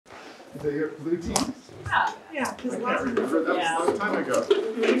The blue team? Yeah. I can't remember. That was a long time ago.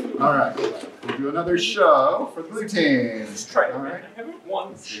 All right. We'll do another show for the blue team. Let's try it. All right. I haven't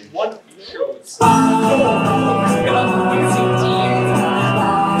won one shows.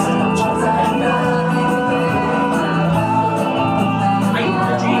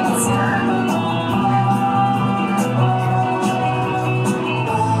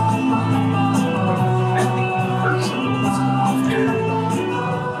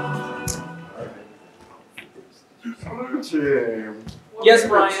 Team. Yes,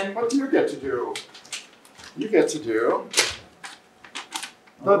 Brian. What do you get to do? You get to do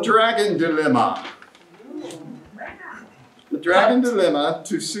the Dragon Dilemma. The Dragon Dilemma: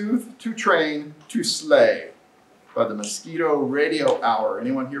 to soothe, to train, to slay, by the Mosquito Radio Hour.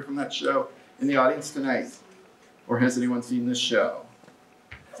 Anyone here from that show in the audience tonight? Or has anyone seen this show?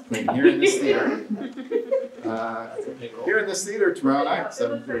 It's playing here in this theater. Here in this theater tomorrow night,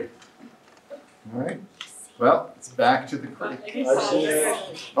 7:30. All right. Well, it's back to the critic.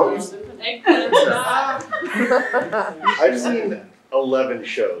 Oh, I've seen 11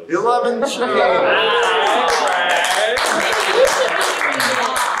 shows. 11 shows.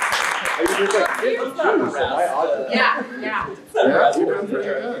 I did like 52, so my odds. Yeah. Yeah, you're doing pretty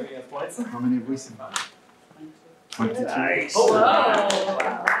good. How many have we seen? 22. Nice. We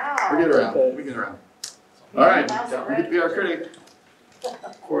get around. We get around. All right. We get to be our critic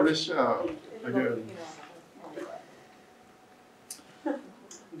for this show. We're good.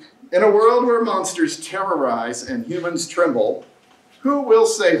 In a world where monsters terrorize and humans tremble, who will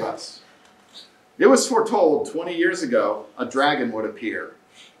save us? It was foretold 20 years ago a dragon would appear.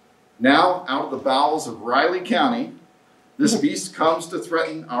 Now, out of the bowels of Riley County, this beast comes to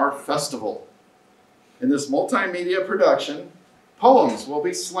threaten our festival. In this multimedia production, poems will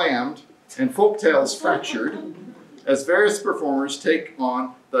be slammed and folktales fractured as various performers take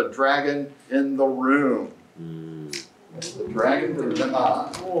on the dragon in the room. The Dragon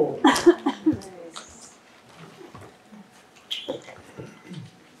Dilemma.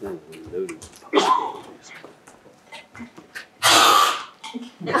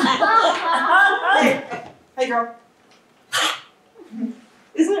 Hey, girl.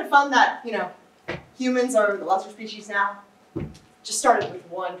 Isn't it fun that, humans are the lesser species now? Just started with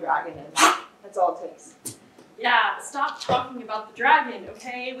one dragon and that's all it takes. Yeah, stop talking about the dragon,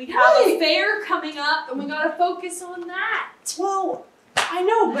 okay? We have a fair coming up and we gotta focus on that. Well, I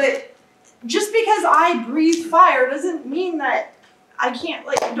know, but just because I breathe fire doesn't mean that I can't,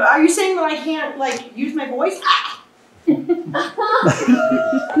 are you saying that I can't, use my voice? Are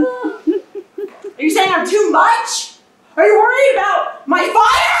you saying I'm too much? Are you worried about my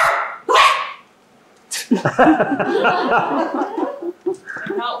fire?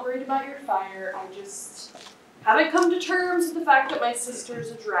 I'm not worried about your fire, I just haven't come to terms with the fact that my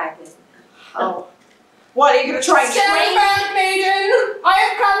sister's a dragon. Oh. What, are you gonna try and Stand back, maiden! I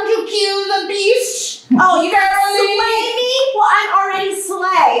have come to kill the beast! Oh, you're gonna slay me? Well, I'm already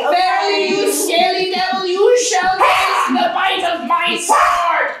slay. Okay? Verily, you scaly devil, you shall taste the bite of my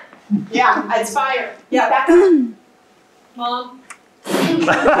sword! Yeah, it's fire. Yeah, back up. Mom? You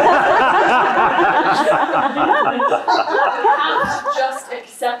have to just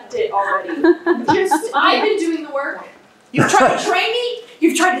accept it already. I've been doing the work. You've tried to train me,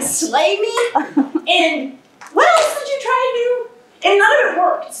 you've tried to slay me, and what else did you try to do? And none of it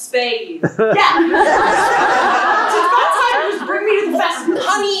worked. Spade. Yeah. So it's about time to just bring me to the festival.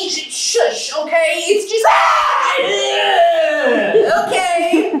 Honey, shush, okay? It's just...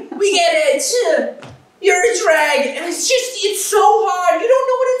 Okay, we get it. You're a dragon, and it's so hard. You don't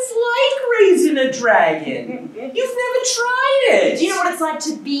know what it's like raising a dragon. You've never tried it. Do you know what it's like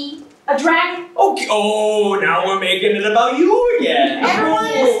to be a dragon? Okay. Oh, now we're making it about you again.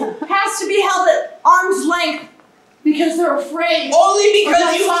 Everyone has to be held at arm's length because they're afraid. Only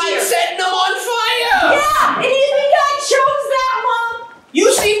because you fire. keep setting them on fire. Yeah, and you think I chose that, Mom? You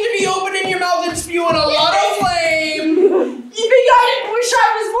seem to be opening your mouth and spewing a lot of flame. You think I didn't wish I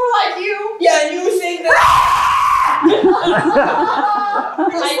was more like you? Yeah, and you think that...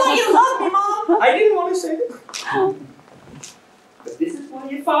 I thought you loved me, Mom. I didn't want to say it. But this is why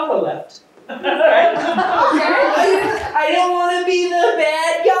your father left. I don't want to be the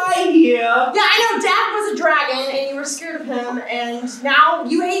bad guy here. Yeah, I know Dad was a dragon and you were scared of him, and now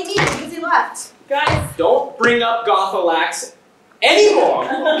you hate me because he left. Guys, don't bring up Gothalax anymore,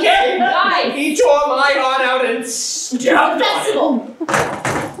 okay? Guys. He tore my heart out and stabbed Festival.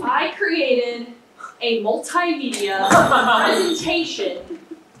 I created a multimedia presentation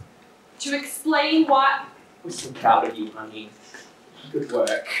to explain what... We're so proud of you, honey. Good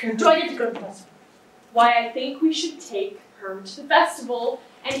work. Do I get to go to the festival? why I think we should take her to the festival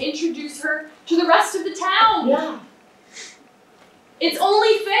and introduce her to the rest of the town. Yeah. It's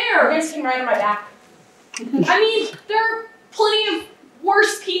only fair. You're sitting right on my back. I mean, there are plenty of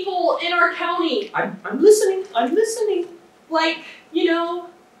worse people in our county. I'm listening. I'm listening. Like, you know.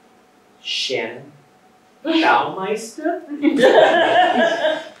 Shannon. Baumeister.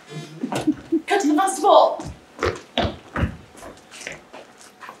 Cut to the festival.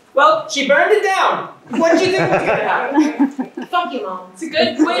 Well, she burned it down. What do you think was gonna happen? Fuck you, Mom. It's a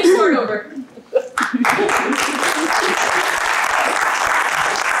good way to start over.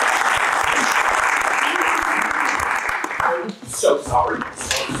 So sorry.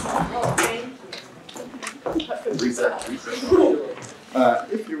 Oh, thank you. Reset.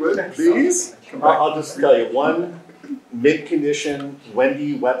 If you would, please. Come back. I'll just tell you, one mint condition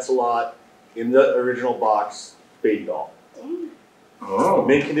Wendy Wetzelot in the original box, baby doll. Oh.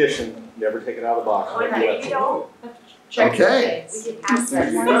 Mint condition, never take it out of the box. Wendy Alright, you Wetzelot. don't. Okay. We can ask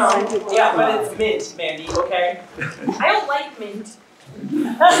that There you one. go. Yeah, but it's mint, Mandy, okay? I don't like mint. We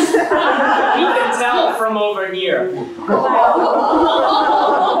can tell from over here. You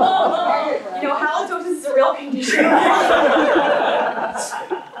know, halitosis is a real condition.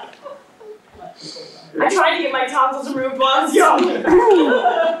 I tried to get my tonsils removed while I was young.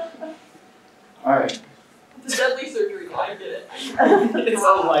 All right. It's a deadly surgery. I get it. It's a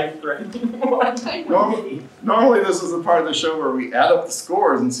life threat. Normally this is the part of the show where we add up the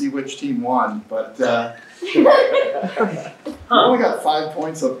scores and see which team won, but we only got 5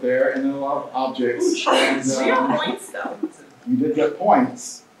 points up there and then a lot of objects. And, Real points, though. you did get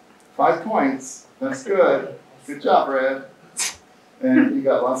points. 5 points. That's good. Good job, Red. And you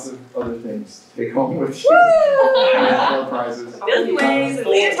got lots of other things to take home with you. More prizes. Milky Ways and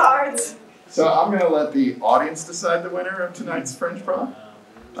leotards. So I'm going to let the audience decide the winner of tonight's Fringeprov.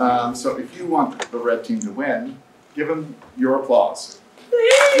 So if you want the red team to win, give them your applause.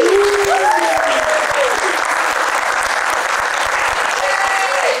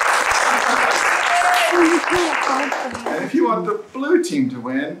 And if you want the blue team to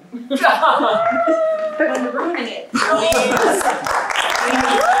win, I'm ruining it.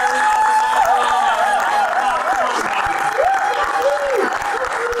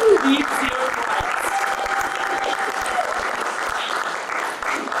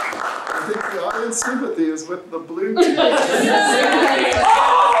 I think the audience sympathy is with the blue team.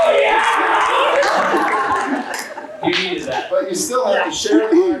 You needed that. But you still have to share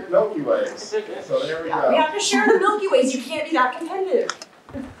the Milky Ways. So there we We go. have to share the Milky Ways. You can't be that competitive.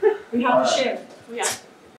 We have to share. Yeah.